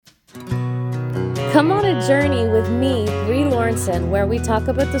Come on a journey with me, Bree Lawrenson, where we talk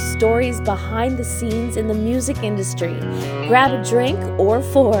about the stories behind the scenes in the music industry. Grab a drink or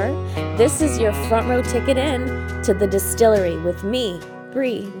four. This is your front row ticket in to the distillery with me,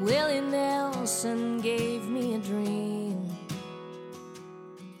 Bree. Willie Nelson gave me a dream,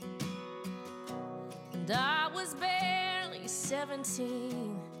 and I was barely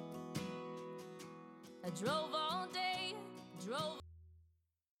 17. I drove all day, drove.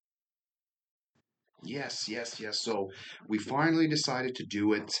 Yes. So we finally decided to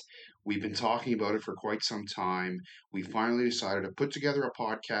do it. We've been talking about it for quite some time. We finally decided to put together a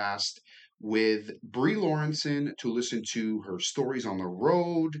podcast with Brie Lawrenson to listen to her stories on the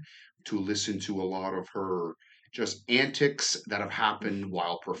road, to listen to a lot of her just antics that have happened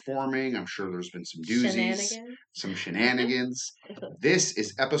while performing. I'm sure there's been some doozies, some shenanigans. This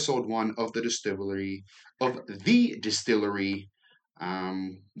is episode 1 of the distillery,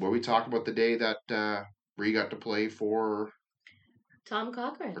 where we talk about the day that Bree got to play for Tom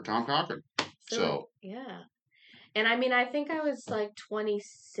Cochrane. Tom Cochrane. So yeah. And I mean, I think I was like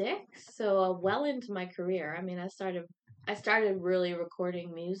 26, so well into my career. I mean, I started really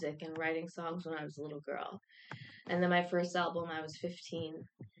recording music and writing songs when I was a little girl. And then my first album, I was 15.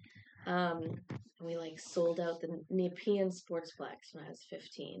 We like sold out the Nepean Sportsplex when I was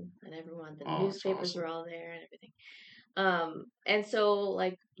 15, and everyone, the newspapers were all there and everything. And so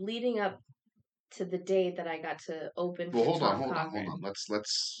like leading up to the day that I got to open for Tom Cochrane. Hold on.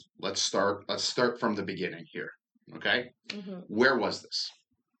 Let's start from the beginning here. Okay? Mm-hmm. Where was this?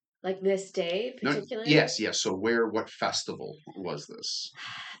 Like this day, particularly? Yes. So what festival was this?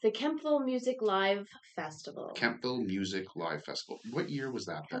 The Kemptville Music Live Festival. Kemptville Music Live Festival. What year was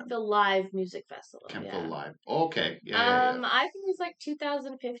that then? Kemptville Live Music Festival. Kemptville Live. Okay. Yeah. I think it was like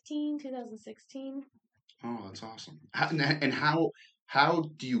 2015, 2016. Oh, that's awesome. How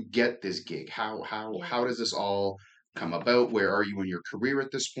do you get this gig? How does this all come about? Where are you in your career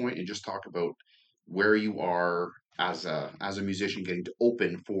at this point? And just talk about where you are as a musician getting to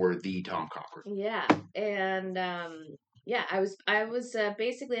open for the Tom Cochrane. Yeah, and I was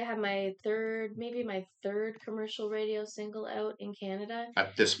basically, I had my third commercial radio single out in Canada.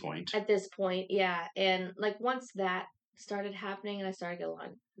 At this point, yeah, and like once that started happening and I started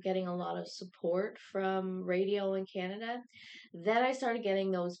getting a lot of support from radio in Canada, then I started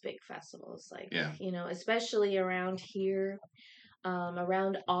getting those big festivals, like especially around here.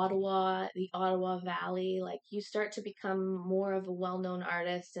 Around Ottawa, the Ottawa Valley, like you start to become more of a well-known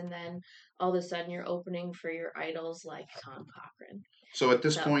artist, and then all of a sudden you're opening for your idols like Tom Cochrane. So at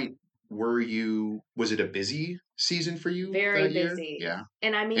this point, was it a busy season for you? Very that busy. Year? Yeah.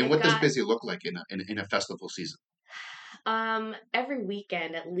 And I mean, and what does busy look like in a festival season? Every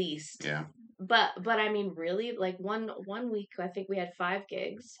weekend at least. Yeah. But I mean, really, like one week I think we had 5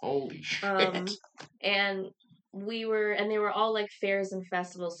 gigs. Holy shit. And they were all like fairs and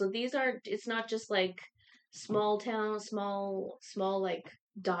festivals. So it's not just like small town, small like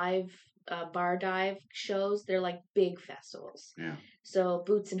bar dive shows. They're like big festivals. Yeah. So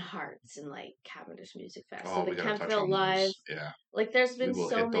Boots and Hearts and like Cavendish Music Fest. Oh, so the Kemptville Live. Yeah. Like there's been so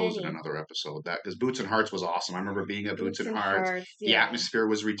many. We'll hit those in another episode. Because Boots and Hearts was awesome. I remember being at Boots and Hearts. Yeah. The atmosphere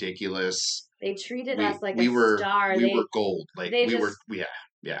was ridiculous. They treated us like a star. We were gold. Like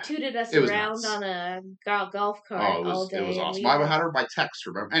Yeah. Tooted us around on a golf cart all day. It was awesome. I had her by text,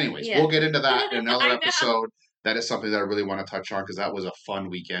 remember? Anyways, we'll get into that in another episode. That is something that I really want to touch on because that was a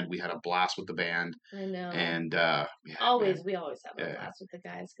fun weekend. We had a blast with the band. I know. And we always have a blast with the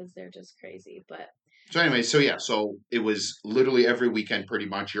guys because they're just crazy. But so anyway, so it was literally every weekend pretty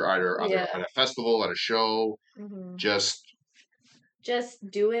much. You're either at a festival, at a show, just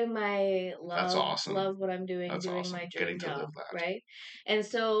doing my love. That's awesome. Love what I'm doing, That's doing awesome. my dream Getting to job, live that. right? And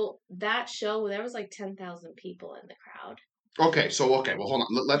so that show, there was like 10,000 people in the crowd. Okay, well, hold on.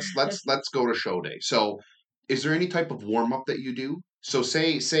 Let's go to show day. So, is there any type of warm up that you do? So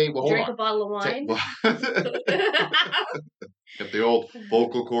say, well, hold on. Drink a bottle of wine. Get the old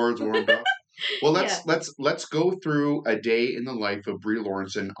vocal cords warmed up. Well, let's go through a day in the life of Brie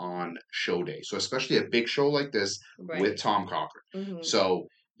Lawrenson on show day. So especially a big show like this with Tom Cochrane. Mm-hmm. So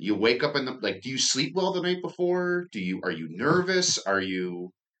you wake up do you sleep well the night before? Are you nervous?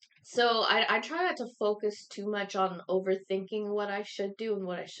 So I try not to focus too much on overthinking what I should do and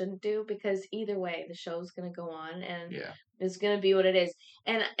what I shouldn't do, because either way the show's going to go on and it's going to be what it is.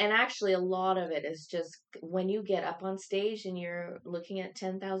 And actually a lot of it is just when you get up on stage and you're looking at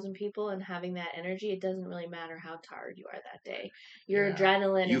 10,000 people and having that energy, it doesn't really matter how tired you are that day. Your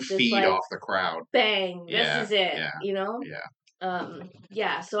adrenaline you is just feed like, off the crowd. Bang, this is it, you know?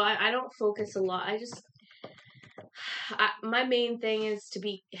 Yeah. So I don't focus a lot. my main thing is to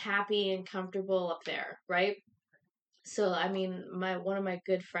be happy and comfortable up there, right? So I mean, my one of my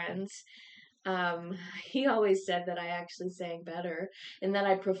good friends, um, he always said that I actually sang better and that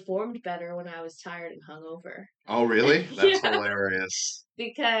I performed better when I was tired and hungover. Oh, really? That's Yeah, hilarious.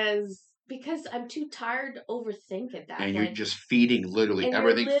 because I'm too tired to overthink at that And you're point, just feeding literally and you're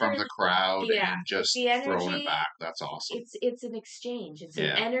everything from the literally crowd yeah, and like just the throwing it energy. back. That's awesome. It's an exchange. It's an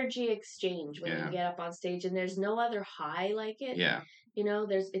Yeah, energy exchange when you yeah, get up on stage, and there's no other high like it. yeah.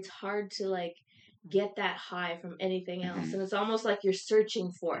 It's hard to like get that high from anything else, Hmm. and it's almost like you're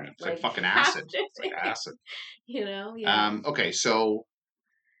searching for Yeah. it, It's like like fucking acid. after It's like acid. yeah. Okay, so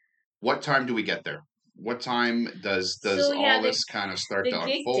what time do we get there? What time does So yeah, all this kind of start the to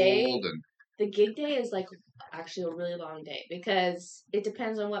gig unfold? day And the gig day is like actually a really long day because it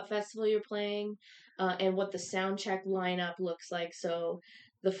depends on what festival you're playing, and what the sound check lineup looks like. So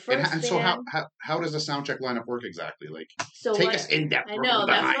the first so band. how does the sound check lineup work exactly? Like, So take what us in depth I know,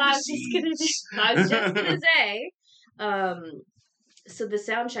 that's behind what the I was just gonna do. scenes. I was just gonna say. Um, so the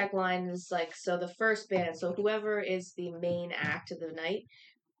sound check line is like, so the first band, so whoever is the main act of the night,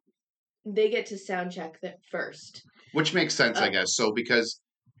 they get to sound check that first. Which makes sense, I Uh, guess. So because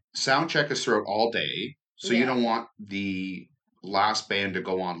sound check is throughout all day, so you yeah, don't want the last band to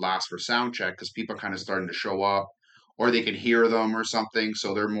go on last for sound check because people are kind of starting to show up, or they can hear them or something.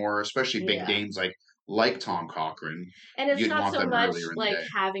 So they're more, especially big yeah. names like Tom Cochrane. And it's You'd not want so them much earlier in the like day.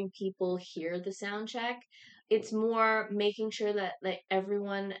 having people hear the sound check. It's more making sure that like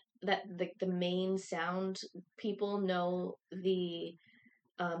everyone that the main sound people know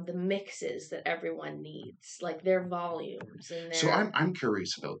the mixes that everyone needs, like their volumes and So their I'm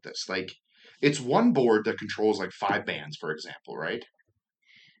curious about this. Like, it's one board that controls like five bands, for example, right?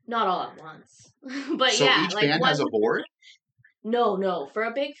 not all at once. But So yeah, each like band has one a board. no. For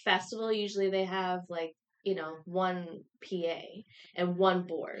a big festival, usually they have like, one PA and one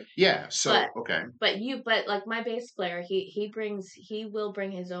board. Yeah. So But okay. but like my bass player, he will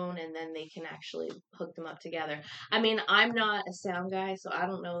bring his own, and then they can actually hook them up together. I mean, I'm not a sound guy, so I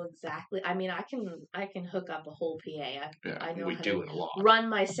don't know exactly. I mean, I can hook up a whole PA. Yeah, I know we how to do it a lot. run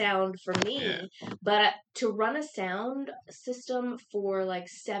my sound for Yeah. me, but to run a sound system for like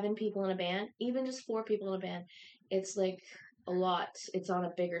 7 people in a band, even just 4 people in a band, it's like a lot. It's on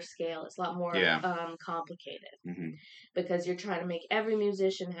a bigger scale. It's a lot more Yeah. complicated Hmm. because you're trying to make every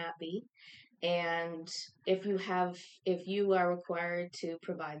musician happy, and if you are required to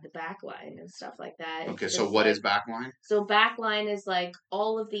provide the backline and stuff like that, Okay. it's So just what like, is backline? so backline is like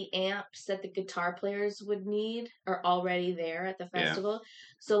all of the amps that the guitar players would need are already there at the Yeah. festival.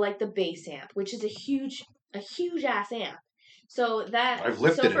 So like the bass amp, which is a huge ass amp. So I've so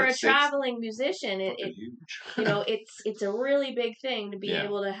lifted it. for a It's traveling musician, fucking it huge. it's a really big thing to be Yeah.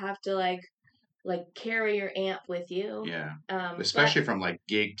 able to have to like carry your amp with you. Yeah. But Especially from like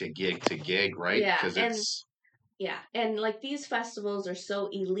gig to gig to gig, right? yeah, Because it's and like these festivals are so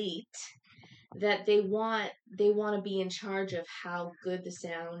elite that they want to be in charge of how good the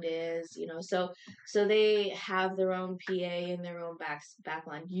sound is, so they have their own PA and their own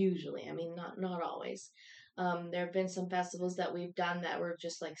backline usually. I mean, not always. There have been some festivals that we've done that were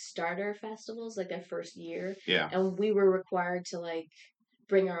just like starter festivals, like our first year, yeah. and we were required to like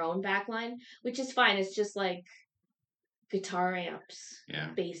bring our own backline, which is fine. It's just like guitar amps,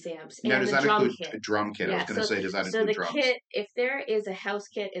 Yeah. bass amps, Now, and does the that drum include kit. a drum kit? I was Yeah, going to so say, does that so include the drums? kit, if there is a house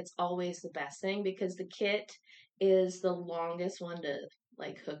kit, it's always the best thing because the kit is the longest one to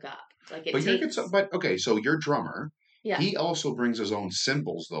like hook up. Like it But your takes guitar, but okay, so your drummer, yeah. he also brings his own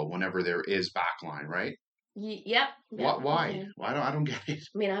cymbals though. Whenever there is backline, right? Yep, Why? okay. I don't get it.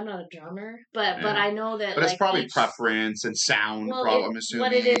 I mean, I'm not a drummer, but Yeah. I know that But it's like probably each preference and sound. well, Problem, I'm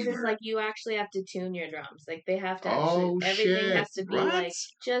what it is assuming. is Or like you actually have to tune your drums. Like they have to actually oh everything shit! has to be What? like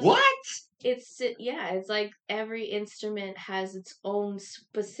just What? it's like every instrument has its own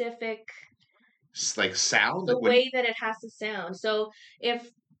specific It's like sound, the like when way that it has to sound. So if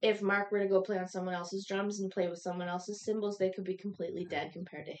Mark were to go play on someone else's drums and play with someone else's cymbals, they could be completely dead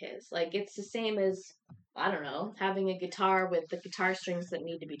compared to his. Like it's the same as I don't know, having a guitar with the guitar strings that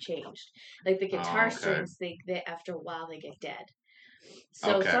need to be changed. Like the oh, guitar okay, strings, they after a while they get dead.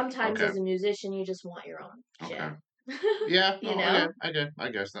 So okay, sometimes okay, as a musician, you just want your own shit. okay. Yeah, you no, okay, know? I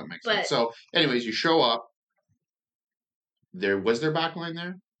guess that makes sense. But So, anyways, you show up. There was there backline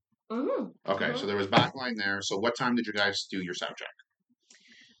there. mhm. Okay, so Mhm. there was backline there. So, what time did you guys do your sound check?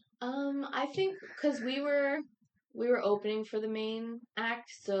 I think cuz we were opening for the main act,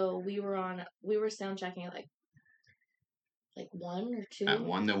 so we were sound checking at like 1 or At 2.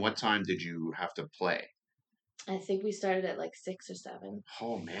 one. Then, what time did you have to play? I think we started at like 6 or 7.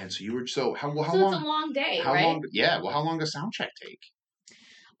 Oh man, so you were how So it's a long? long day, How right? long? Yeah. Well, how long does sound check take?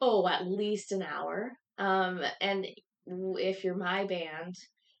 Oh, at least an hour. And if you're my band,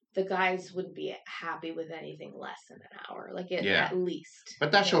 the guys wouldn't be happy with anything less than an hour, like it Yeah. at least.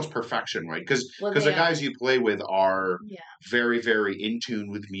 But that shows perfection, right? Because Well, the they are. guys you play with are Yeah. very, very in tune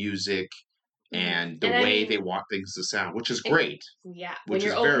with music and the And I way they mean, want things to sound, which is great, yeah, when which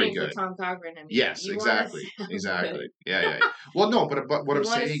is you're very opening for good. Tom Cochrane, I mean, Yes, you want to exactly, sound exactly. good. Yeah, yeah, yeah. Well, no, but what You I'm want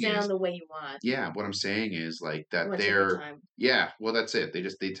to saying is, sound the way you want. yeah, what I'm saying is like You that want to take your they're, time. yeah, well, that's it.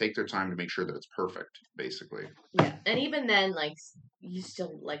 They take their time to make sure that it's perfect, basically. Yeah, and even then, like you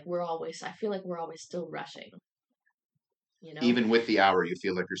still like we're always. I feel like we're always still rushing. You know, Even with the hour, you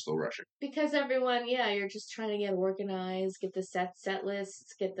feel like you're still rushing. because everyone, yeah, you're just trying to get organized, get the set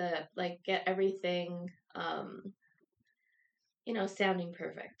lists, get everything, sounding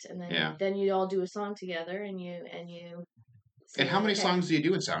perfect, and Yeah. then you all do a song together, and you And say, how many okay, songs do you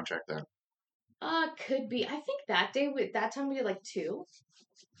do in soundcheck then? could be. I think that time we did like 2.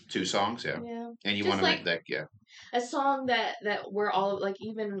 2 songs, yeah. Yeah, And you want just to like make that, yeah. a song that we're all like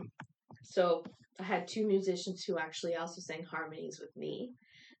even. So I had 2 musicians who actually also sang harmonies with me.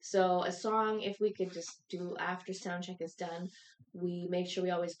 So a song, if we could just do after soundcheck is done, we make sure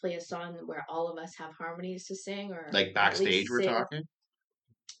we always play a song where all of us have harmonies to sing, or Like at backstage, least we're sing. talking.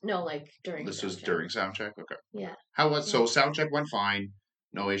 No, like during This was soundcheck. during soundcheck. Okay. Yeah. How was Yeah. so soundcheck went fine,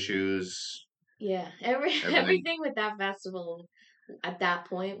 no issues. Yeah. Everything. Everything with that festival at that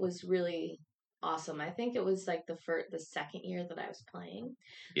point was really awesome. I think it was like the second year that I was playing.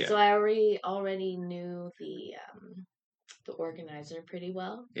 Yeah. So I already knew the organizer pretty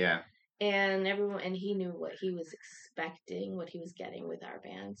well. Yeah. And he knew what he was expecting, what he was getting with our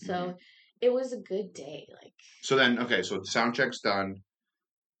band. So it was a good day. Like, so then, okay, so sound check's done.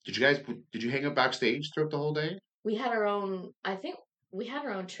 Did you hang out backstage throughout the whole day? we had our own. I think we had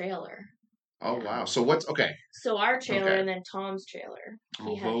our own trailer. Oh wow! So what's okay? So our trailer Okay. and then Tom's trailer.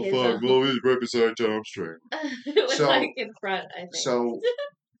 He had Oh his fuck! own. Well, he's right beside Tom's trailer. It was So like in front, I think. so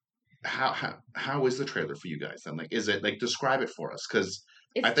how is the trailer for you guys then? Like, is it like describe it for us? Because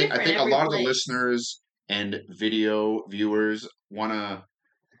It's I different think a every lot of the place. listeners and video viewers want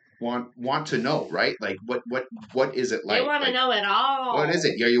to know, right? Like what is it They like? want to Like know it all. what is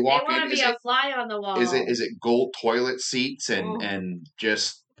it? Yeah, you They walk want in. to be a fly on the wall. Is it gold toilet seats Oh. and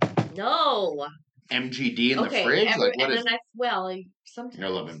just No. MGD in the fridge? Like what is? Sometimes I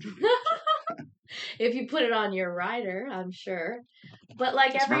love MGD. if you put it on your rider, I'm sure. But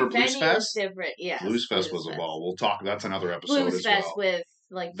like Just every remember Blues venue is Fest? different. Yes, Blues Fest was a ball. We'll talk. That's another episode Blues as Fest well. with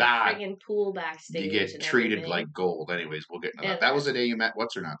like That friggin' pool backstage. you get and treated everything. like gold. Anyways, we'll get into that. And That was the day you met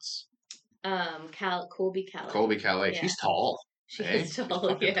what's her nuts? Colby Calais. Colby Calais. Yeah. She's tall. She eh? is tall. She's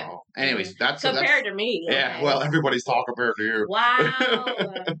fucking Yeah. tall. Anyways, that's compared to me. Yeah. Okay. Well, everybody's tall compared to you. Wow.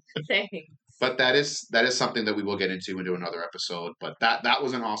 Thanks. But that is something that we will get into another episode. But that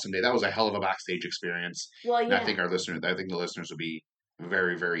was an awesome day. That was a hell of a backstage experience. Well, yeah. And I think the listeners will be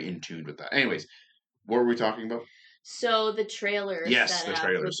very, very in tune with that. Anyways, what were we talking about? So the trailer. Yes, the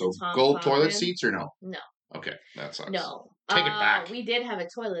trailer. So Tom gold Cochrane. toilet seats or no? No. Okay, that sucks. No. Take it back. We did have a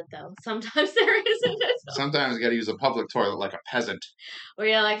toilet though. Sometimes there isn't a Sometimes you got to use a public toilet like a peasant. Or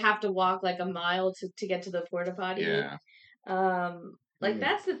you like have to walk like a mile to get to the porta potty. Yeah.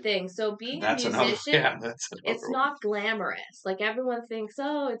 That's the thing. So being a musician, it's not glamorous. Like everyone thinks,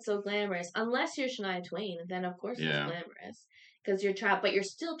 oh, it's so glamorous. Unless you're Shania Twain, then of course it's glamorous because but you're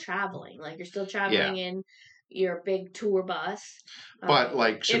still traveling. Like you're still traveling in your big tour bus. But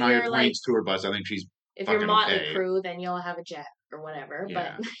like Shania Twain's tour bus, I think she's. If you're Motley Crue, then you'll have a jet or whatever.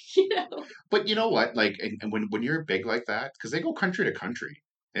 Yeah. But But you know what? Like, and when you're big like that, because they go country to country.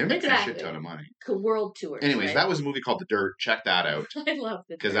 They make a shit ton of money. World tours. Anyways, right? that was a movie called The Dirt. Check that out. I love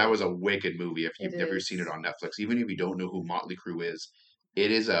the because that was a wicked movie. If you've never seen it on Netflix, even if you don't know who Motley Crue is,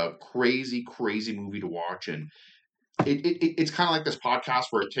 it is a crazy, crazy movie to watch. And it's kind of like this podcast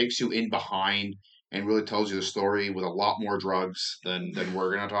where it takes you in behind and really tells you the story with a lot more drugs than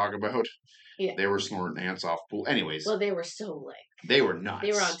we're going to talk about. Yeah. They were snorting ants off pool. Anyways. Well, they were so they were nuts.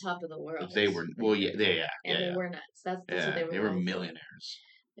 They were on top of the world. They were, well, yeah. They were nuts. That's what they were. They were millionaires.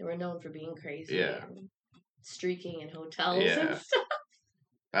 They were known for being crazy. Yeah. And streaking in hotels and stuff.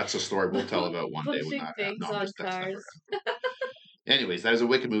 That's a story we'll tell about one day. Pushing things on cars. Anyways, that is a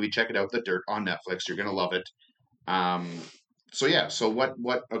wicked movie. Check it out, The Dirt on Netflix. You're going to love it. So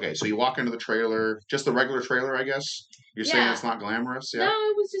what, okay, so you walk into the trailer, just the regular trailer, I guess? You're saying it's not glamorous? Yeah. No,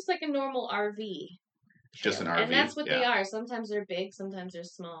 it was just like a normal RV. Just an RV. And that's what they are. Sometimes they're big, sometimes they're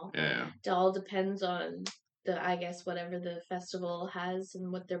small. Yeah. It all depends on I guess, whatever the festival has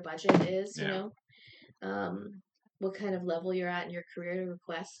and what their budget is, you know. what kind of level you're at in your career to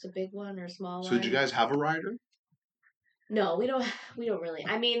request a big one or a small So one. did you guys have a rider? No, we don't. We don't really.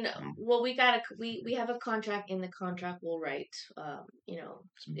 I mean, No. well, we have a contract. In the contract, we'll write. Some If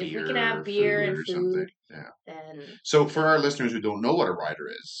we beer, can have beer and or something. food, Yeah. then So for our listeners who don't know what a rider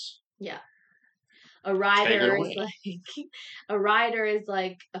is, yeah. take it away. A rider is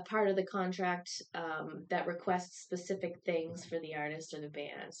like a part of the contract that requests specific things for the artist or the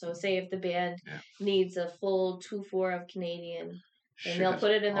band. So say if the band needs a full 2/4 of Canadian, then they'll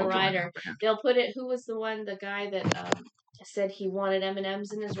put it in the I'll join rider. that band. They'll put it. Who was the guy that said he wanted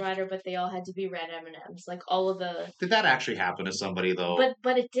M&Ms in his rider, but they all had to be red M&Ms, like all of the. Did that actually happen to somebody though?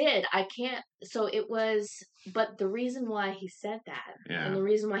 But it did. I can't. So it was. But the reason why he said that, and the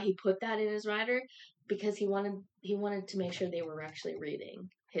reason why he put that in his rider, because he wanted to make sure they were actually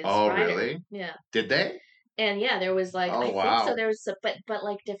reading his rider. Really? Yeah. Did they? And yeah, there was like I wow. think so. There was but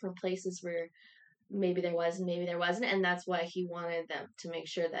like different places where maybe there was and maybe there wasn't, and that's why he wanted them to make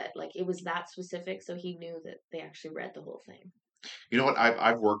sure that like it was that specific, so he knew that they actually read the whole thing. You know what?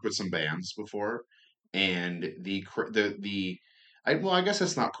 I've worked with some bands before, and I guess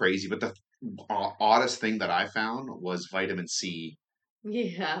it's not crazy, but the oddest thing that I found was vitamin C.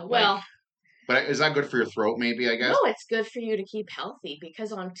 Yeah, well, but is that good for your throat? Maybe, I guess. No, it's good for you to keep healthy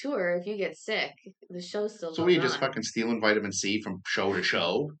because on tour, if you get sick, the show still. So we just fucking stealing vitamin C from show to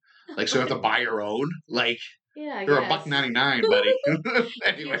show, like so you have to buy your own, like. Yeah, they're $1.99, buddy.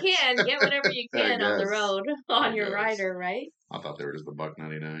 You can get whatever you can on the road on your rider, right? I thought they were just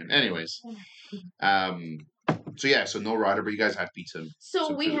 $1.99. Anyways, so no rider, but you guys had pizza.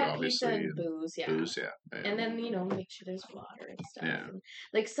 So we had pizza and booze, yeah. Booze, yeah. And then make sure there's water and stuff. Yeah. And,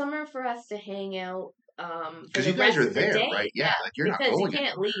 like summer for us to hang out. Because you guys are there, right? Yeah, like you're not going because you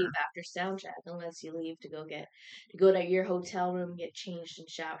can't leave after sound check unless you leave to go to your hotel room, get changed and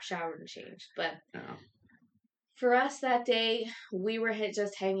showered and changed. But for us that day, we were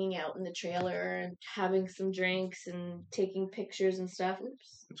just hanging out in the trailer and having some drinks and taking pictures and stuff.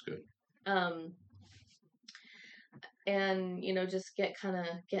 Oops. That's good. And just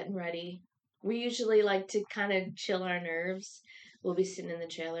getting ready. We usually like to kind of chill our nerves. We'll be sitting in the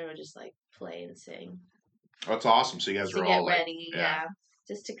trailer and just like play and sing. Oh, that's awesome. So you guys are all get ready,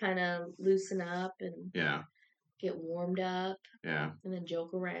 just to kind of loosen up and get warmed up, and then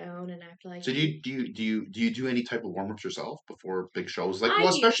joke around and act like. So do you do any type of warm ups yourself before big shows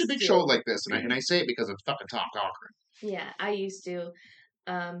especially big shows like this? And I say it because of fucking Tom Cochrane. Yeah, I used to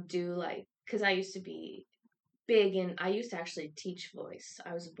do because I used to be big and I used to actually teach voice.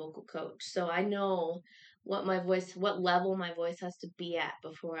 I was a vocal coach, so I know what level my voice has to be at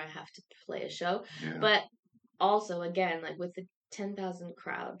before I have to play a show. Yeah. But also, again, like with the 10,000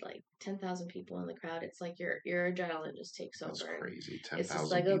 crowd, like 10,000 people in the crowd, it's like your adrenaline just takes over. That's crazy.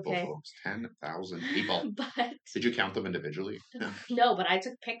 10,000 people, folks. 10,000 people. But did you count them individually? No, but I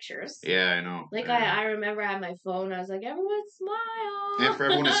took pictures. Yeah, I know. I remember I had my phone. I was like, everyone smile. And for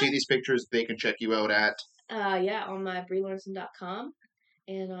everyone to see these pictures, they can check you out at on my BrieLawrenson.com.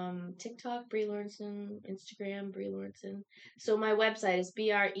 And TikTok, Brie Lawrenson, Instagram, Brie Lawrenson. So my website is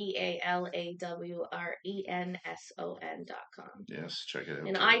BREALAWRENSON.com. Yes, check it out.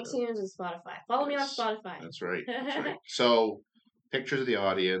 And iTunes and Spotify. Follow me on Spotify. That's right. That's right. So, pictures of the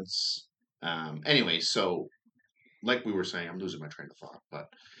audience. Anyway, so like we were saying, I'm losing my train of thought. But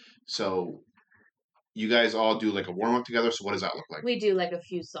so you guys all do like a warm up together. So what does that look like? We do like a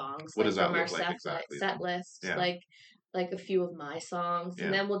few songs. What does that look like exactly? Set list, like a few of my songs,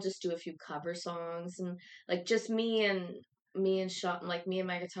 and then we'll just do a few cover songs, and like just me and Sean, like me and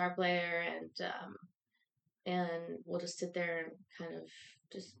my guitar player, and we'll just sit there and kind of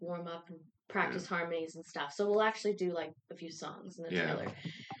just warm up and practice harmonies and stuff. So we'll actually do like a few songs in the trailer.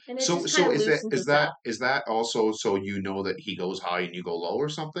 And it so is that also so that he goes high and you go low or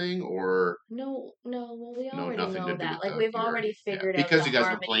something, or no? Well, we already know that. Like we've already figured out because you guys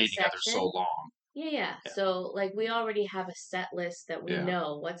have been playing together so long. Yeah. So, like, we already have a set list that we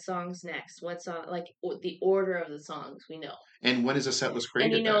know what song's next, what song, like, the order of the songs we know. And when is a set list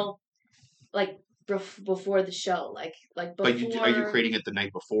created? And, like, before the show, like before. But are you creating it the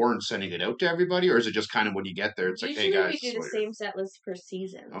night before and sending it out to everybody, or is it just kind of when you get there, it's like, hey, guys. Usually we do the same set list per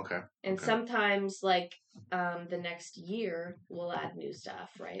season. Okay. And sometimes, like, the next year, we'll add new stuff,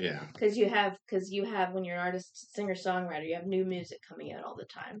 right? Yeah. Because you have, when you're an artist, singer-songwriter, you have new music coming out all the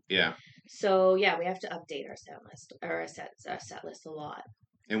time. Yeah. So, yeah, we have to update our set list, or our set list a lot.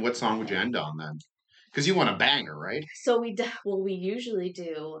 And what song would you end on, then? Because you want a banger, right? So we usually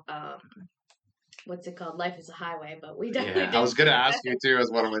do, what's it called? Life is a Highway, but we definitely Yeah, I was didn't gonna do ask that. you too as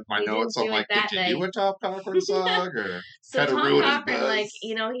one of my We didn't notes. I'm do it like, did that you do night. a Tom Cochrane song or So kind of Tom ruin his Cochran, like, buzz?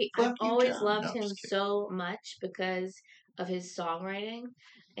 I've Fuck you, always Tom. loved No, I'm him just kidding. so much because of his songwriting,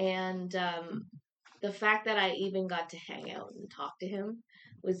 and the fact that I even got to hang out and talk to him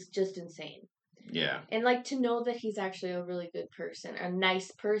was just insane. Yeah, And like to know that he's actually a really good person, a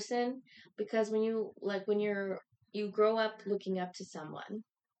nice person, because when you grow up looking up to someone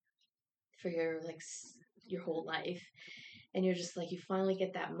for your your whole life, and you're just like you finally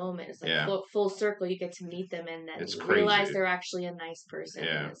get that moment. It's like yeah, full circle. You get to meet them, and then it's you realize crazy. they're actually a nice person,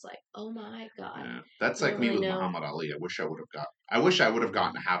 and Yeah. it's like, oh my god, Yeah, that's you like don't me really with know. Muhammad Ali. I wish I would have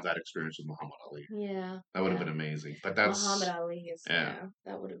gotten to have that experience with Muhammad Ali. Yeah, That would have yeah. been amazing. But Muhammad that's Ali is, yeah. yeah,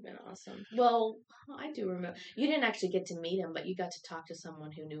 that would have been awesome. Well, I do remember you didn't actually get to meet him, but you got to talk to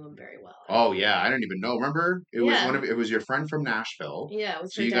someone who knew him very well. I Oh believe. yeah, I didn't even know. Remember, Yeah, it was your friend from Nashville. yeah, it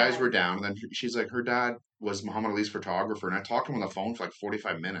was So her you guys dad. were down, and then she's like, her dad was Muhammad Ali's photographer, and I talked to him on the phone for like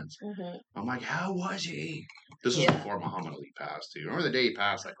 45 minutes. Hmm. I'm like, how was he? This was Yeah. before Muhammad Ali passed too. Remember the day he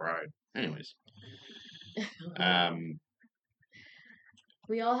passed? I cried. Anyways, um,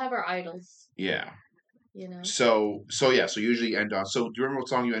 We all have our idols, yeah. you know. So usually you end on. So do you remember what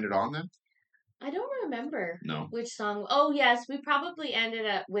song you ended on then? I don't remember No. which song. Oh yes, we probably ended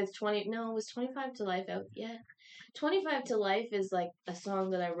up with 20. No, it was 25 to Life out yet. 25 to Life is like a song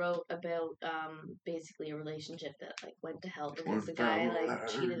that I wrote about basically a relationship that like went to hell because the guy like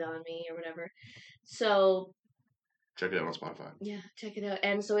cheated on me or whatever. So Check it out on Spotify. yeah, check it out.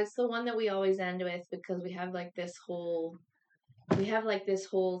 And so it's the one that we always end with because we have like this whole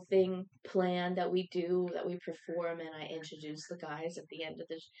thing planned that we do that we perform, and I introduce the guys at the end of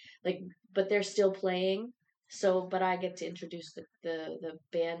the like, but they're still playing. So, but I get to introduce the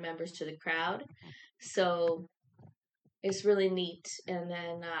band members to the crowd. So it's really neat. And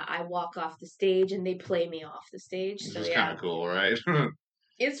then I walk off the stage, and they play me off the stage. This So is kind yeah, of cool, right?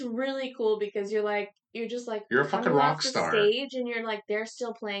 it's really cool because you're just like You're a fucking coming off rock the star. stage, and you're like they're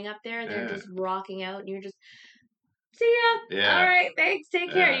still playing up there, and they're Yeah. just rocking out, and you're just see ya. All Yeah. right, thanks. Take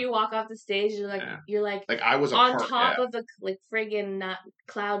care. Yeah. You walk off the stage. Yeah. You're like Like I was a on part. top Yeah. of the like friggin' not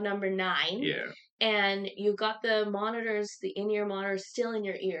cloud number 9, Yeah. and you got the monitors, the in-ear monitors, still in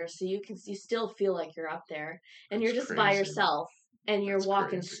your ear, so you still feel like you're up there, and you're That's just by crazy. yourself, and you're That's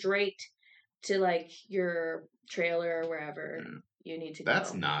walking crazy. straight to like your trailer or wherever Yeah. you need to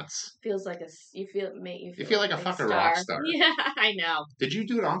That's go. nuts. Feels like you feel like a fucking rock star. Yeah, I know. Did you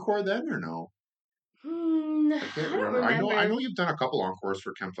do an encore then or no? I I can't don't remember. remember. I know you've done a couple encores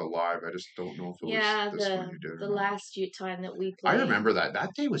for Kempa Live. I just don't know if it was Yeah, this one you did the or not. last time that we I played, remember that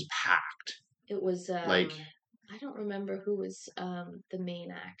day was packed. it was Like I don't remember who was the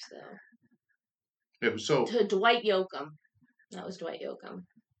main act though. it was so. Dwight Yoakam. That was Dwight Yoakam.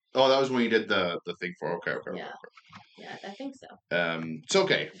 Oh, that was when you did the thing for. Okay. Yeah. Yeah, I think so. It's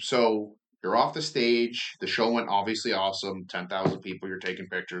okay. So you're off the stage. The show went obviously awesome. 10,000 people you're taking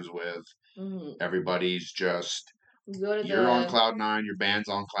pictures with. Mm-hmm. Everybody's just. You go to You're on cloud 9. Your band's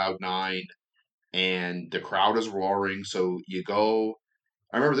on cloud 9, and the crowd is roaring. So you go.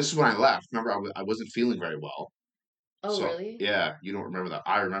 I remember this is when I left. Remember, I wasn't feeling very well. Oh, So really? yeah, you don't remember that.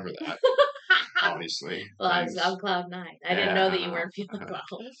 I remember that. Obviously. Well, I was Thanks. on cloud 9. I didn't know that you weren't feeling well.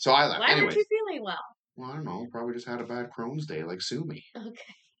 So I left. Why weren't Anyways. you feeling well? Well, I don't know. Probably just had a bad Crohn's day, like sue me.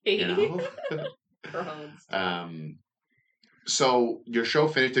 Okay. You know? Crohn's day. So your show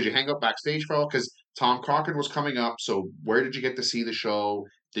finished. Did you hang out backstage for all? Because Tom Cochrane was coming up. So where did you get to see the show?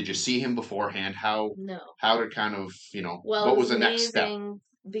 Did you see him beforehand? No. How did kind of Well, what it was the next step? amazing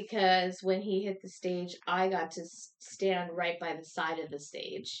because when he hit the stage, I got to stand right by the side of the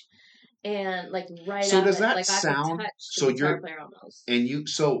stage, and like right. So up does it, that like sound? I could touch So the guitar you're player almost. and you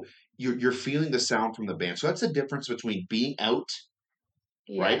you're feeling the sound from the band. So that's the difference between being out.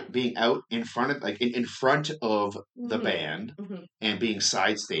 Yeah. Right, being out in front of in front of the Mm-hmm. band Mm-hmm. and being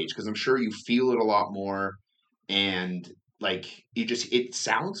side stage because I'm sure you feel it a lot more and like it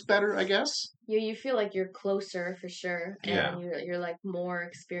sounds better, I guess. You feel like you're closer for sure, Yeah. and you're like more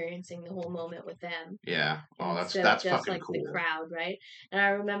experiencing the whole moment with them. Yeah. Oh, instead that's of just fucking like cool. the crowd, right? And I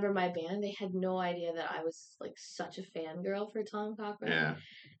remember my band; they had no idea that I was like such a fangirl for Tom Cochrane. Yeah.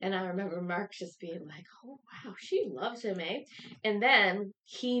 And I remember Mark just being like, "Oh wow, she loves him, eh?" And then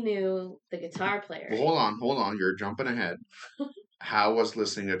he knew the guitar player. Well, hold on, you're jumping ahead. How was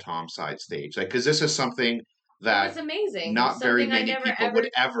listening to Tom side stage? Like, because this is something that it was amazing. not very many people would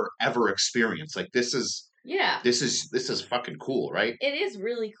ever ever experience. Like, this is fucking cool, right? It is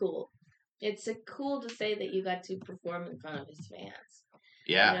really cool. It's cool to say that you got to perform in front of his fans.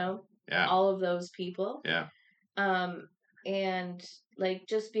 Yeah. You know? Yeah. All of those people. Yeah. and like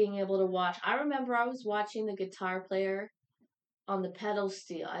just being able to watch. I remember I was watching the guitar player on the pedal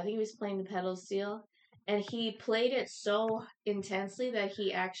steel. I think he was playing the pedal steel, and he played it so intensely that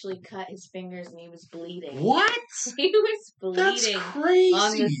he actually cut his fingers and he was bleeding. What? He was That's bleeding crazy.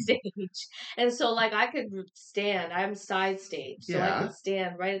 on the stage. And so like I could stand, I'm side stage, so I Yeah. could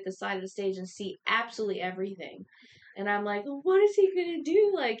stand right at the side of the stage and see absolutely everything. And I'm like, what is he gonna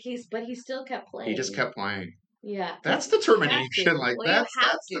do? Like but he still kept playing. He just kept playing. Yeah. That's 'cause you have determination. to. Like Well, you that's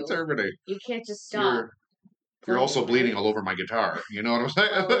have to. determination. You can't just stop. You're also playing, bleeding right? all over my guitar. You know what I'm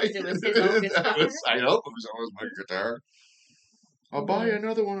saying? Well, at least it was his own guitar. I hope it was always my guitar. I'll buy you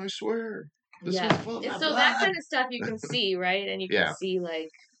another one, I swear. This Yeah. one's full of And my so blood. that kind of stuff you can see, right? And you can Yeah. see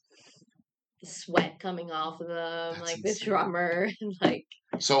like the sweat coming off of them, That's like insane. the drummer, and like.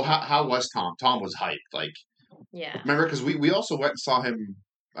 So how was Tom? Tom was hyped. Like, Yeah. remember, because we also went and saw him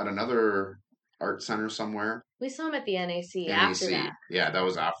at another art center somewhere. We saw him at the NAC after that. Yeah, that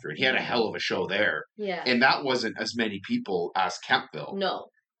was after it. He had a hell of a show there. Yeah. And that wasn't as many people as Kempville. No.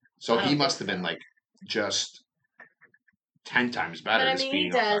 So he must have been like just 10 times better just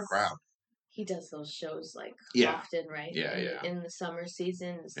feeding off that crowd. He does those shows like often, right? Yeah, in the summer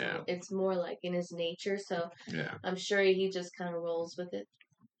season. So yeah. It's more like in his nature. So yeah. I'm sure he just kind of rolls with it.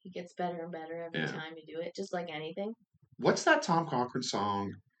 He gets better and better every time you do it, just like anything. What's that Tom Cochrane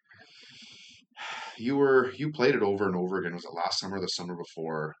song? You played it over and over again. Was it last summer or the summer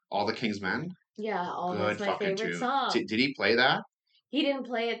before? All the King's Men? Yeah, that's my favorite song. Did he play that? He didn't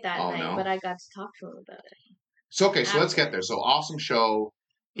play it that night, but I got to talk to him about it. So okay, so let's get there. So awesome show.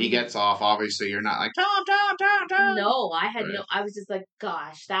 He gets off. Obviously, you're not like Tom. No, I had no. I was just like,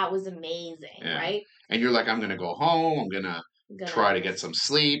 gosh, that was amazing, right? And you're like, I'm gonna go home. I'm gonna try to get some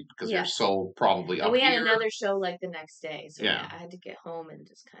sleep because you're so probably up and we had here. another show like the next day, so I had to get home and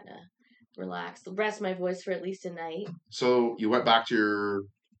just kind of relax, rest my voice for at least a night. So you went back to your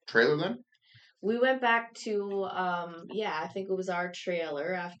trailer then? We went back to I think it was our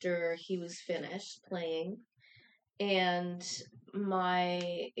trailer after he was finished playing. And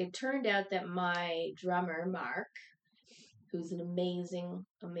it turned out that my drummer, Mark, who's an amazing,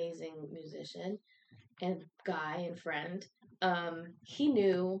 amazing musician and guy and friend, he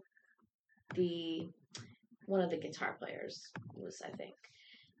knew one of the guitar players was, I think.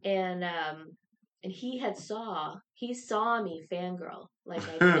 And he saw me fangirl like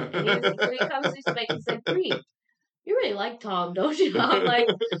I did. And he comes to me, he's like, Bree, you really like Tom, don't you? I'm like,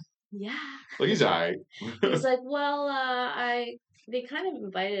 yeah. Well, he's alright. He's like, well, they kind of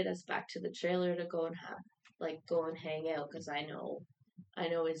invited us back to the trailer to go and hang out because I know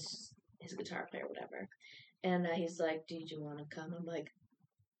his guitar player, whatever. And he's like, "Did you want to come?" I'm like,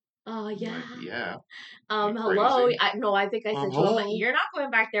 "Oh yeah, yeah." Hello. I think I said to him, "You're not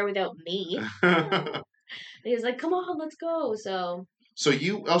going back there without me." And he's like, "Come on, let's go." So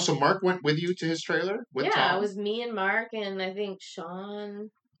Mark went with you to his trailer with Tom? It was me and Mark and I think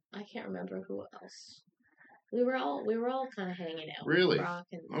Sean. I can't remember who else. We were all kind of hanging out. Really? Rock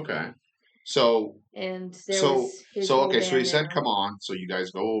and, okay. So so he said, "Come on." So you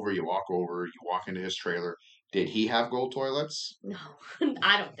guys go over. You walk into his trailer. Did he have gold toilets? No,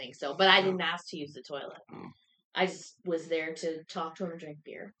 I don't think so. But I didn't ask to use the toilet. Oh. I just was there to talk to him and drink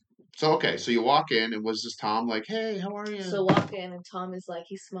beer. So so you walk in, and was this Tom like, "Hey, how are you?" So walk in, and Tom is like,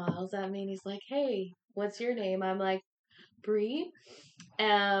 he smiles at me, and he's like, "Hey, what's your name?" I'm like, Bree.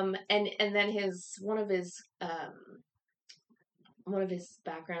 And then one of his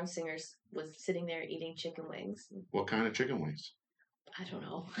background singers was sitting there eating chicken wings. What kind of chicken wings? I don't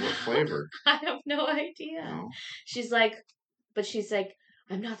know. What flavor? I have no idea. No. She's like,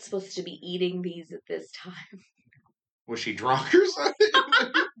 I'm not supposed to be eating these at this time. Was she drunk or something?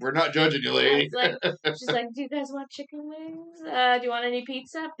 We're not judging you, lady. She's like, do you guys want chicken wings? Do you want any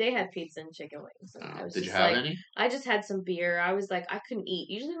pizza? They had pizza and chicken wings. And did you have any? I just had some beer. I was like, I couldn't eat.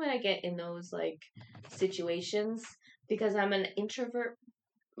 Usually when I get in those like situations, because I'm an introvert,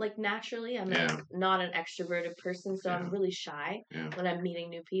 like naturally, I'm not an extroverted person, so I'm really shy when I'm meeting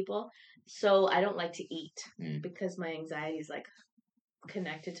new people. So I don't like to eat because my anxiety is like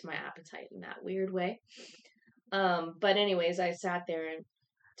connected to my appetite in that weird way. But anyways, I sat there and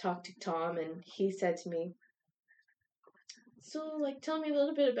talked to Tom, and he said to me, so, like, tell me a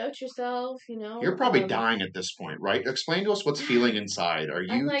little bit about yourself, you know. You're probably dying at this point, right? Explain to us what's feeling inside. Are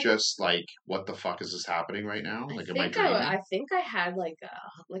you just like, what the fuck is this happening right now? Like, am I dreaming? I think I had,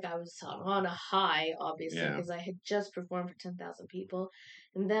 I was on a high, obviously, because I had just performed for 10,000 people.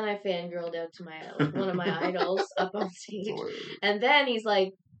 And then I fangirled out to one of my idols up on stage. And then he's,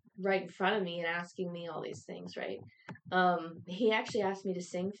 like, right in front of me and asking me all these things, right? He actually asked me to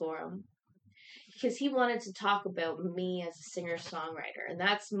sing for him. because he wanted to talk about me as a singer-songwriter, and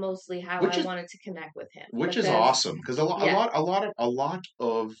that's mostly how Which I is wanted to connect with him. which is Because awesome because yeah, a lot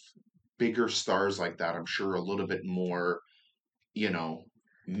of bigger stars like that, I'm sure, a little bit more, you know,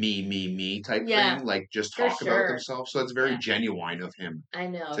 me type yeah, thing, like just for talk about sure. themselves. So it's very Yeah, genuine of him I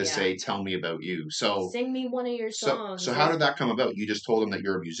know. to Yeah, say, "Tell me about you." So sing me one of your so songs. how Is did that come about? You just told him that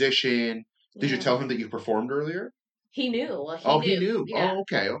you're a musician. Did you yeah. tell him that you performed earlier? He knew. Well, he Oh, he knew. knew. Yeah. Oh,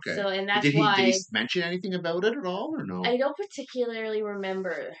 okay, okay. So, and that's Did he why mention anything about it at all or no? I don't particularly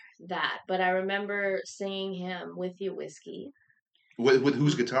remember that, but I remember singing him "With Your Whiskey." With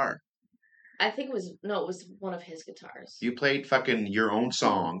whose guitar? I think it was no, it was one of his guitars. You played fucking your own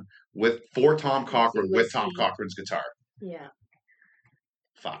song with for Tom With Your Cochrane with Tom Whiskey. Cochrane's guitar. Yeah.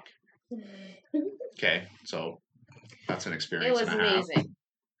 Fuck. Okay, so that's an It experience and was a half. amazing.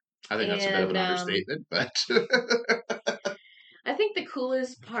 I think that's a bit of an And understatement, but I think the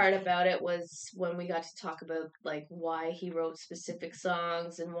coolest part about it was when we got to talk about like why he wrote specific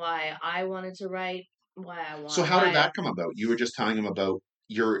songs and why I wanted to write, so how did why that come about? You were just telling him about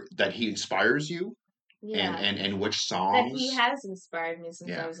your that he inspires you yeah, and which that songs? he has inspired me since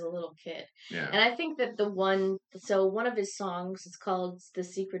I Yeah, was a little kid. yeah. And I think that one of his songs is called "The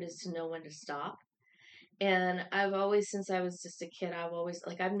Secret Is to Know When to Stop." And I've always, since I was just a kid,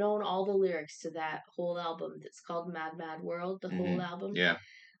 I've known all the lyrics to that whole album. That's called Mad Mad World, the whole album. Yeah.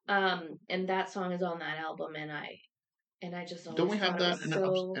 And that song is on that album, and I just Don't always we have thought it that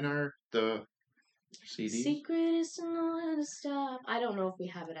was so. in our the CD? Secret is to know when to stop. I don't know if we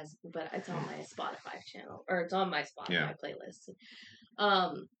have it but it's on my Spotify channel, or it's on my Yeah. Spotify playlist.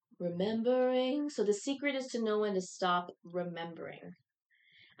 Um, remembering. So the secret is to know when to stop remembering.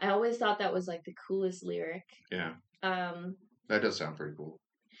 I always thought that was like the coolest lyric. Yeah. Um, That does sound pretty cool.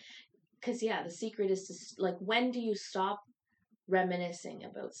 Because yeah, the secret is to like, when do you stop reminiscing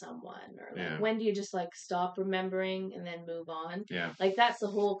about someone, or like Yeah. when do you just like stop remembering and then move on? Yeah. Like that's the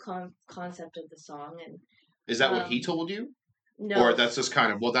whole concept of the song. And Is that what he told you? Or no, that's just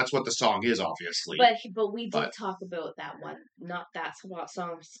kind of well, that's what the song is, obviously. but we did But talk about that one, not that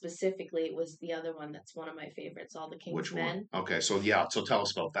song specifically. It was the other one that's one of my favorites, "All the King's which Men." one? Okay, so yeah, so tell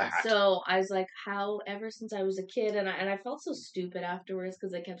us about that. So I was like, how ever since I was a kid, and I felt so stupid afterwards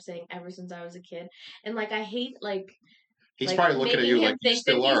because I kept saying ever since I was a kid, and like I hate He's like probably looking at making you him like you think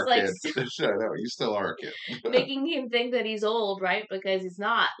that still he's are a like kid. I know, you still are a kid. making him think that he's old, right? Because he's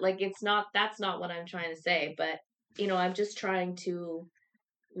not. Like it's not. That's not what I'm trying to say. But I'm just trying to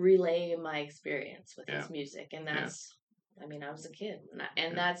relay my experience with his music, and that's. I mean, I was a kid,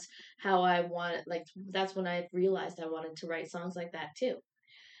 and that's how I wanted. Like that's when I realized I wanted to write songs like that too.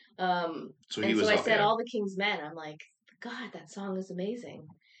 So And so I said, "All the King's Men." I'm like, God, that song is amazing,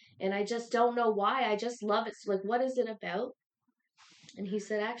 and I just don't know why. I just love it. So like, what is it about? And he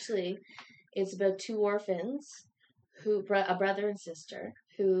said, actually, it's about two orphans a brother and sister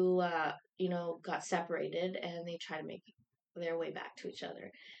who, got separated, and they try to make their way back to each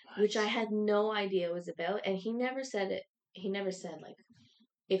other, which I had no idea was about. And he never said it. He never said like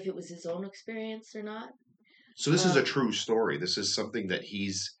if it was his own experience or not. So this is a true story. This is something that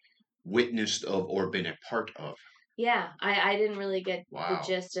he's witnessed of or been a part of. Yeah, I didn't really get the Wow.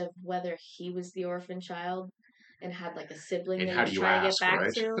 gist of whether he was the orphan child and had like a sibling And that he how do was you trying to get ask, back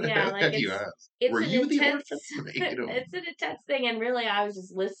right? to. Yeah, How like do you ask? it's Were an you the intense orphan? it's an intense thing, and really I was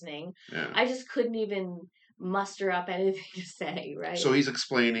just listening. Yeah. I just couldn't even muster up anything to say, right? So he's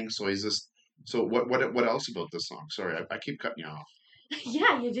explaining. So he's just. So what else about this song? Sorry, I keep cutting you off.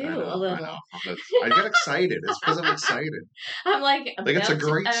 Yeah, you do a I little. know. I get excited. It's because I'm excited. I'm like It's a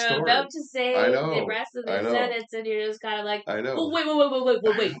great I'm story. about to say I the know. rest of I the know. sentence, and you're just kind of like, I know.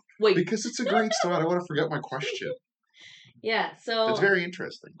 oh wait. Because it's a great story. I don't want to forget my question. Yeah, so It's very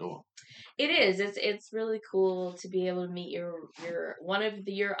interesting. Go on. it is. It's really cool to be able to meet your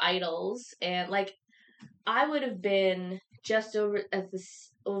your idols, and like I would have been just over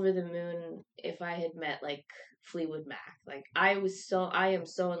the moon if I had met like Fleetwood Mac. Like I am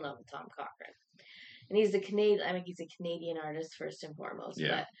so in love with Tom Cochrane, and he's he's a Canadian artist first and foremost.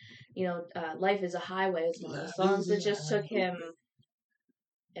 Yeah. But "Life Is a Highway" is one of the songs that just took him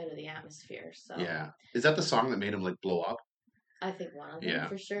out of the atmosphere. So Yeah. Is that the song that made him like blow up? I think one of them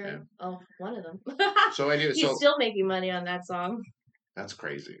for sure. Yeah. Oh, one of them. So I do. He's still making money on that song. That's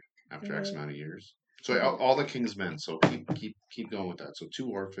crazy. After X amount of years. So all the King's Men. So keep going with that. So two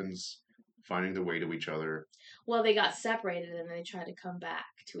orphans finding their way to each other. Well, they got separated and they tried to come back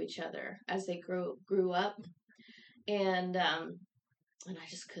to each other as they grew up, and I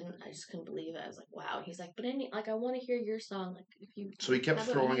just couldn't believe it. I was like, wow. He's like, but I want to hear your song. Like, if you. So he kept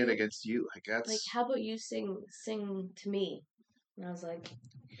throwing it against you. Like that's like, how about you sing to me? And I was like,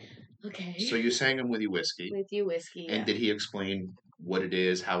 Okay. So you sang him With You Whiskey. With You Whiskey, yeah. And did he explain what it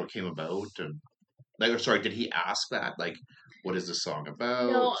is, how it came about? And like, or sorry, did he ask that? Like, what is the song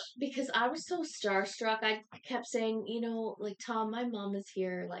about? No, because I was so starstruck. I kept saying, like, Tom, my mom is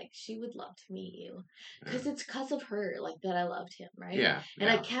here. Like, she would love to meet you. Because it's because of her, like, that I loved him, right? Yeah. And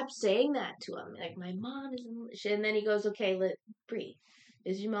I kept saying that to him. Like, my mom is in... And then he goes, okay, Bree,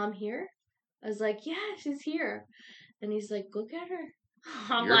 is your mom here? I was like, yeah, she's here. And he's like, go get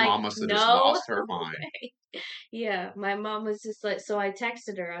her. I'm Your like, mom must have no just lost her mind. way. Yeah, my mom was just like, so I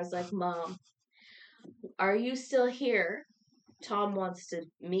texted her. I was like, Mom, are you still here? Tom wants to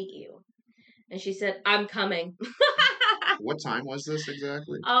meet you. And she said, I'm coming. What time was this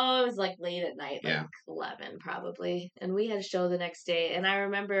exactly? Oh, it was like late at night, like Yeah. 11 probably. And we had a show the next day. And I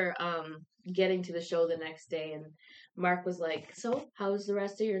remember getting to the show the next day, and Mark was like, so how was the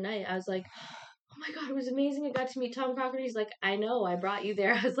rest of your night? I was like, oh my God, it was amazing. I got to meet Tom Cochrane. He's like, I know, I brought you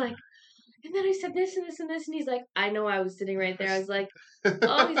there. I was like, and then I said this and this and this. And he's like, I know, I was sitting right there. I was like,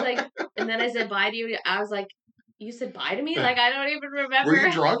 oh, he's like, and then I said bye to you. I was like, you said bye to me? Like, I don't even remember. Were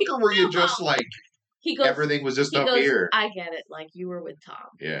you drunk or were you just like, he goes, everything was just up here? I get it. Like, you were with Tom.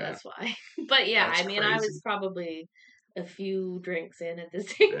 Yeah. That's why. But yeah, That's I mean, crazy. I was probably a few drinks in at the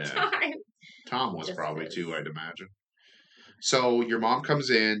same time. Tom was Just probably is. too, I'd imagine. So your mom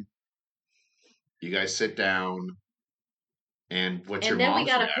comes in, you guys sit down, and what's your mom's reaction? And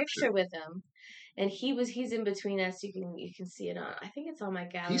then we got a picture with him. And he's in between us. You can see it on, I think it's on my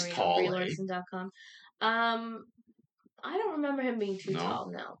gallery. He's tall, on BrieLawrenson.com. I don't remember him being too tall,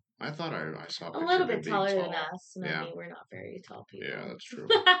 no. I thought I saw a little bit taller than us. And I mean, we're not very tall people. Yeah, that's true.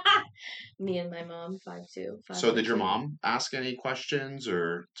 Me and my mom, 5'2". So did your mom ask any questions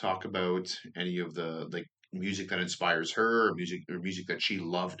or talk about any of the like music that inspires her, or music that she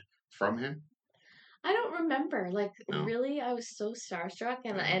loved from him? I don't remember. Like, really, I was so starstruck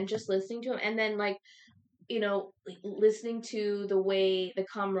and just listening to him. And then, like, listening to the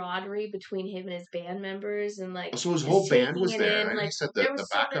camaraderie between him and his band members, and like, so his whole band was there. Like, he said there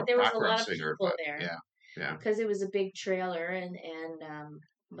was a lot of singer, people there. Yeah. Because it was a big trailer, and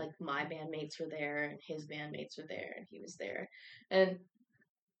like, my bandmates were there, and his bandmates were there, and he was there, and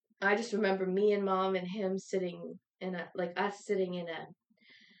I just remember me and Mom and him sitting us sitting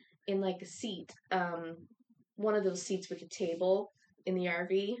in like a seat, one of those seats with a table in the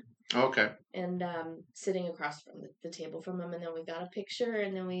RV. Okay. And sitting across from the table from him, and then we got a picture,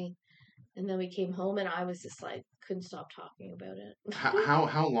 and then we came home, and I was just like, couldn't stop talking about it.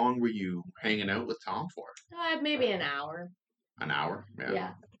 How long were you hanging out with Tom for? Maybe an hour. An hour, yeah. Yeah,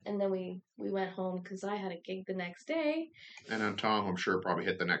 and then we went home because I had a gig the next day. And then Tom, I'm sure, probably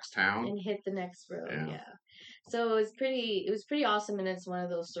hit the next town. And hit the next road, yeah. So it was pretty awesome, and it's one of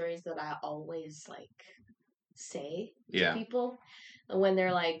those stories that I always like say to people when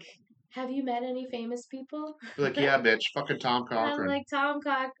they're like, have you met any famous people? You're like, yeah, bitch, fucking Tom Cochrane. I'm like, Tom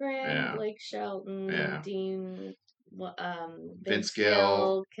Cochrane, Blake Shelton, Dean, Vince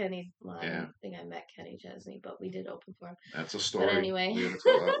Gill, Kenny. Well, I don't think I met Kenny Chesney, but we did open for him. That's a story. But anyway, we have to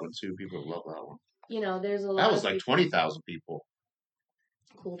tell that one too. People love that one. There's a lot. That was like 20,000 people.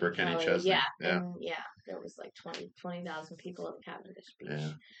 Cool for Kenny Chesney. Yeah. And there was like 20,000 people at Cavendish Beach.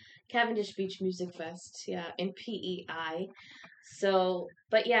 Yeah. Cavendish Beach Music Fest, in PEI. So,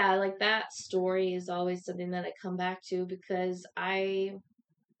 but like, that story is always something that I come back to, because I,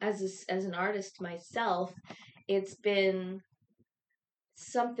 as an artist myself, it's been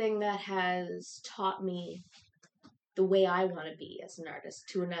something that has taught me the way I want to be as an artist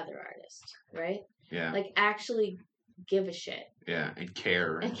to another artist, right? Yeah. Like, actually give a shit. Yeah, and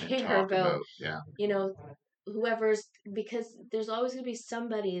care. And care about whoever's, because there's always going to be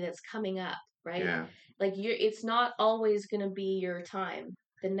somebody that's coming up, right? Yeah. Like, it's not always going to be your time.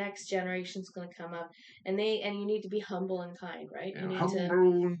 The next generation's going to come up, and you need to be humble and kind, right? Yeah, you need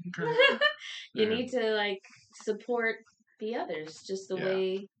humble and kind. You need to, like, support the others just the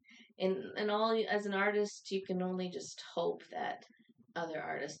way, and all, as an artist, you can only just hope that other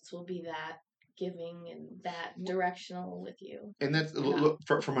artists will be that giving and that directional with you. And that's look,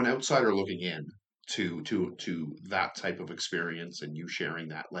 from an outsider looking in to that type of experience, and you sharing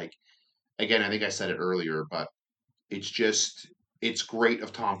that, like, again, I think I said it earlier, but it's great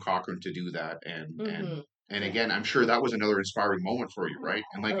of Tom Cochrane to do that, and again, I'm sure that was another inspiring moment for you, right?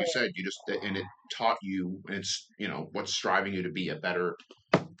 And like you said, and it taught you, and it's what's striving you to be a better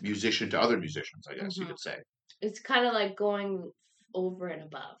musician to other musicians, I guess you could say. It's kind of like going over and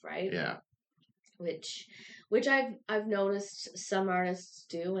above, right? Yeah. Which I've noticed some artists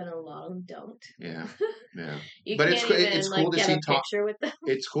do, and a lot of them don't. Yeah. But it's cool to see Tom.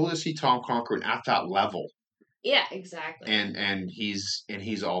 It's cool to see Tom Cochrane at that level Yeah, exactly. and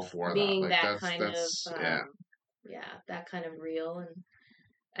he's all for that. Being Like that kind of that's yeah. that kind of real, and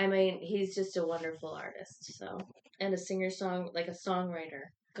I mean, he's just a wonderful artist. So, and a like a songwriter.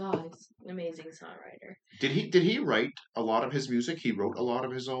 God, he's an amazing songwriter. Did he write a lot of his music? He wrote a lot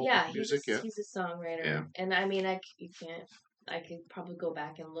of his own Yeah, music. Yeah. he's a songwriter, Yeah. and I mean, you can't. I could probably go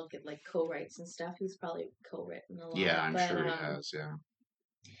back and look at like co-writes and stuff. He's probably co-written a lot, Yeah, I'm sure he has. Yeah.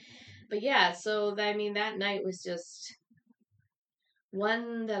 but yeah. So I mean, that night was just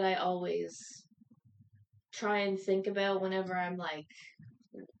one that I always try and think about whenever I'm like,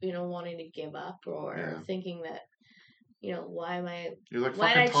 wanting to give up or Yeah. thinking that, why am I? You're like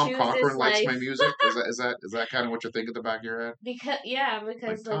Why did fucking I Tom choose this Cochran likes my life? music. Is that kind of what you're thinking at the back of your head? Because Like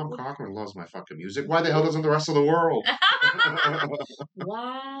like, Tom Cochran loves my fucking music. Why the hell doesn't the rest of the world? I'm just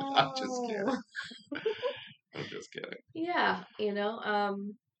wow. kidding. I'm just kidding. Yeah,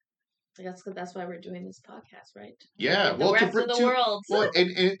 I guess that's why we're doing this podcast, right? Yeah, Get the well, rest of the world.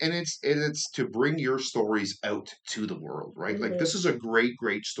 it's to bring your stories out to the world, right? Like Mhm. this is a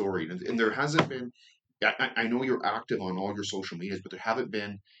great story, and there hasn't been. I know you're active on all your social medias, but there haven't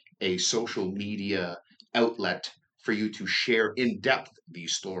been a social media outlet for you to share in depth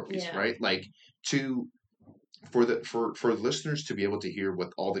these stories, Yeah, right? Like to for listeners to be able to hear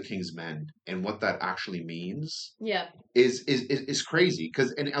what all the King's Men and what that actually means yeah, is crazy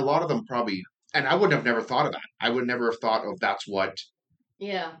because and a lot of them probably and I would have never thought of that. I would never have thought of that's what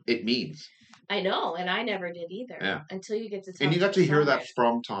yeah. it means. I know, and I never did either Yeah. until you get to And talk you to got the to hear that songwriter.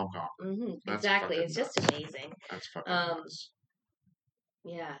 from Tom Cochran. That's Exactly. fucking It's just nuts. amazing. That's fucking Um, nuts.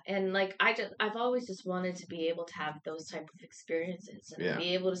 yeah, and like I've always just wanted to be able to have those type of experiences and Yeah.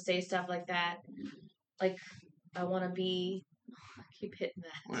 be able to say stuff like that. Like I want to be. I keep hitting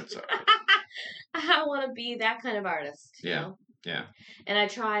that. That's all right. I want to be that kind of artist. Yeah. Yeah. And I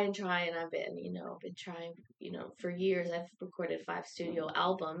try and try, and I've been trying, for years. I've recorded 5 studio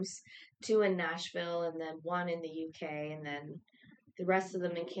albums, 2 in Nashville, and then 1 in the UK, and then the rest of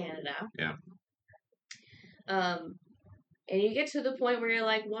them in Canada. Yeah. And you get to the point where you're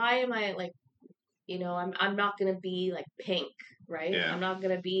like, why am I like, I'm not gonna be like Pink, right? Yeah. I'm not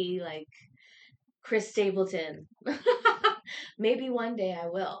gonna be like Chris Stapleton. Maybe one day I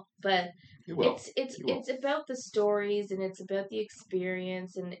will, but You will. it's about the stories and it's about the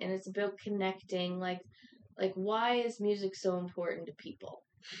experience and it's about connecting. Like why is music so important to people?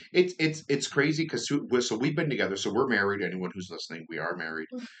 It's crazy because so we've been together. So we're married. Anyone who's listening, we are married.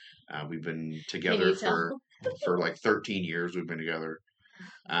 We've been Can together you tell? for like 13 years. We've been together.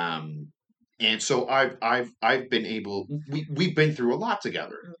 And so I've been able we've been through a lot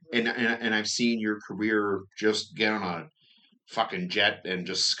together. And I've seen your career just get on a fucking jet and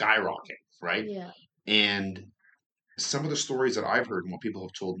just skyrocket, right? Yeah. And some of the stories that I've heard and what people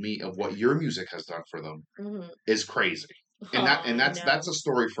have told me of what your music has done for them is crazy. And that's a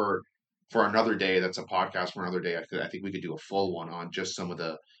story for another day. That's a podcast for another day. I think we could do a full one on just some of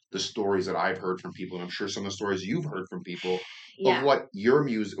the stories that I've heard from people, and I'm sure some of the stories you've heard from people of what your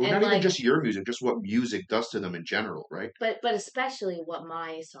music, or not even just your music, just what music does to them in general, right? But especially what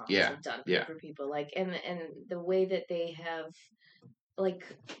my songs have done for people, like and the way that they have like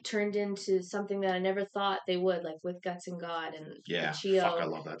turned into something that I never thought they would, like with Guts and God and the Chio. Fuck, I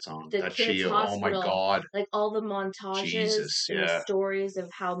love that song. The that Kids Chio, Hospital, oh my God. like all the montages Jesus, and the stories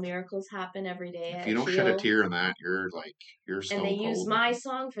of how miracles happen every day. If you don't shed a tear in that, you're stone and they cold. use my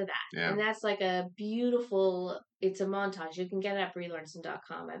song for that. Yeah. And that's like a beautiful, it's a montage. You can get it at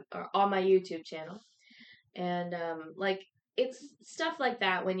BrieLawrenson.com or on my YouTube channel. And like it's stuff like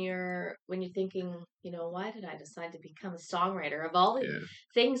that when you're thinking, why did I decide to become a songwriter of all the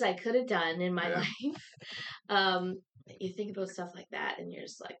things I could have done in my life? You think about stuff like that and you're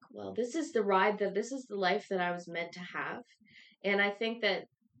just like, well, this is the life that I was meant to have. And I think that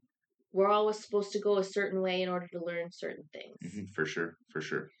we're always supposed to go a certain way in order to learn certain things. For sure.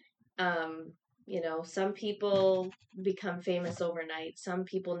 Some people become famous overnight. Some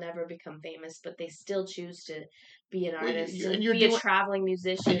people never become famous, but they still choose to be an artist and be a traveling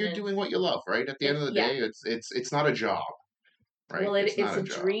musician. And you're doing what you love, right? At the end of the day, it's not a job, right? Well, it's a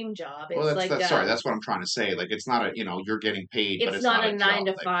dream job. Well, that's what I'm trying to say. Like, it's not a, you're getting paid, but it's not a 9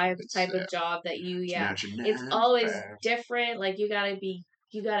 to 5 like, type of job that you, it's always different. Like, you gotta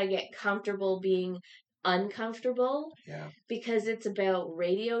get comfortable being uncomfortable because it's about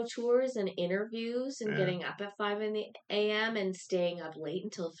radio tours and interviews and getting up at 5 a.m. and staying up late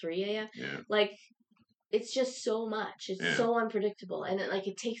until 3 a.m. Like, it's just so much. It's so unpredictable. And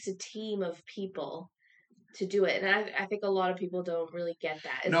it takes a team of people to do it. And I think a lot of people don't really get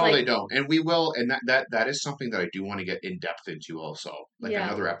that. It's they don't. And we will. And that is something that I do want to get in depth into also. Like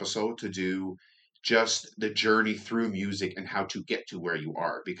another episode to do just the journey through music and how to get to where you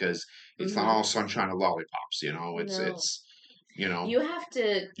are, because it's not all sunshine and lollipops, you know. No. It's you know, You have to.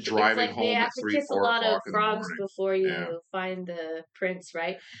 It's driving like they home have at to 3, kiss a 4 lot of o'clock in the frogs morning. before Yeah. you find the prince,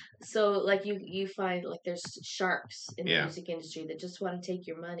 right? So like you find like there's sharks in the music industry that just want to take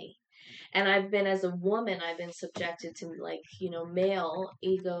your money. And as a woman, I've been subjected to like, male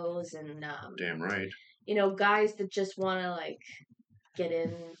egos and Damn right. guys that just want to like get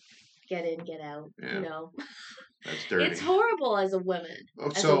in, get out, That's dirty. It's horrible as a woman,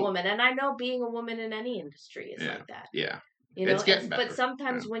 and I know being a woman in any industry is like that. Yeah. It's getting better. But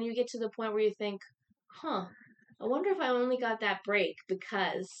sometimes when you get to the point where you think, I wonder if I only got that break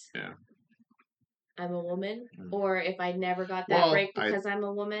because I'm a woman, or if I never got that break because I'm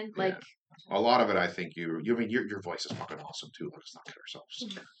a woman. Like a lot of it, I think your voice is fucking awesome too. Let's not kid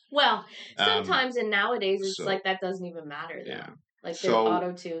ourselves. Well, sometimes and nowadays it's like that doesn't even matter though. Yeah. Like there's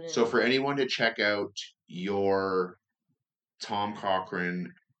auto tune. So for anyone to check out your Tom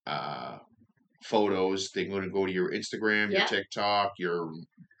Cochrane photos, they're going to go to your Instagram, your TikTok, your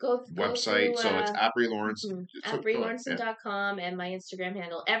website. So it's at Brie Lawrence. At BrieLawrenson.com and my Instagram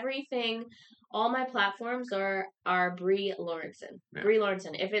handle. Everything, all my platforms are Brie Lawrenson. Yeah. Brie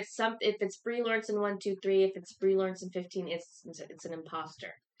Lawrenson. If it's Brie Lawrenson 123, if it's Brie Lawrenson 15, it's an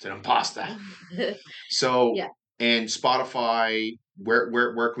imposter. It's an imposter. So and Spotify. Where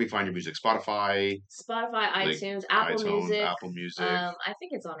can we find your music? Spotify, iTunes, Apple Music. I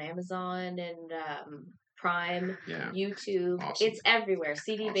think it's on Amazon and Prime, YouTube. Awesome. It's everywhere.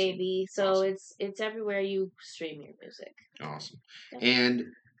 CD Baby. So it's everywhere you stream your music. Awesome. Yeah. And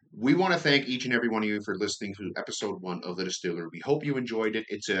we want to thank each and every one of you for listening to episode 1 of The Distiller. We hope you enjoyed it.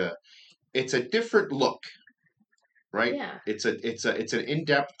 It's a different look. Right? Yeah. It's an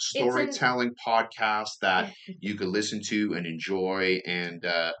in-depth storytelling podcast that you can listen to and enjoy, and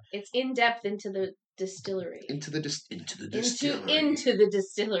it's in-depth into the distillery. Into the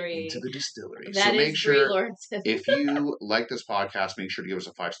distillery. That so make sure Brie if you like this podcast, make sure to give us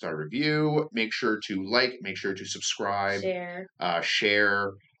a 5-star review. Make sure to make sure to subscribe,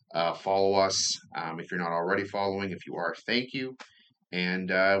 share, follow us if you're not already following. If you are, thank you. And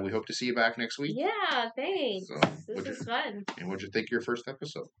we hope to see you back next week. Yeah, thanks. So, this is fun. And what'd you think of your first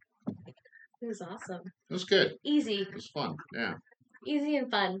episode? It was awesome. It was good. Easy. It was fun. Yeah. Easy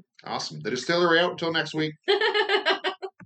and fun. Awesome. The Distillery out until next week.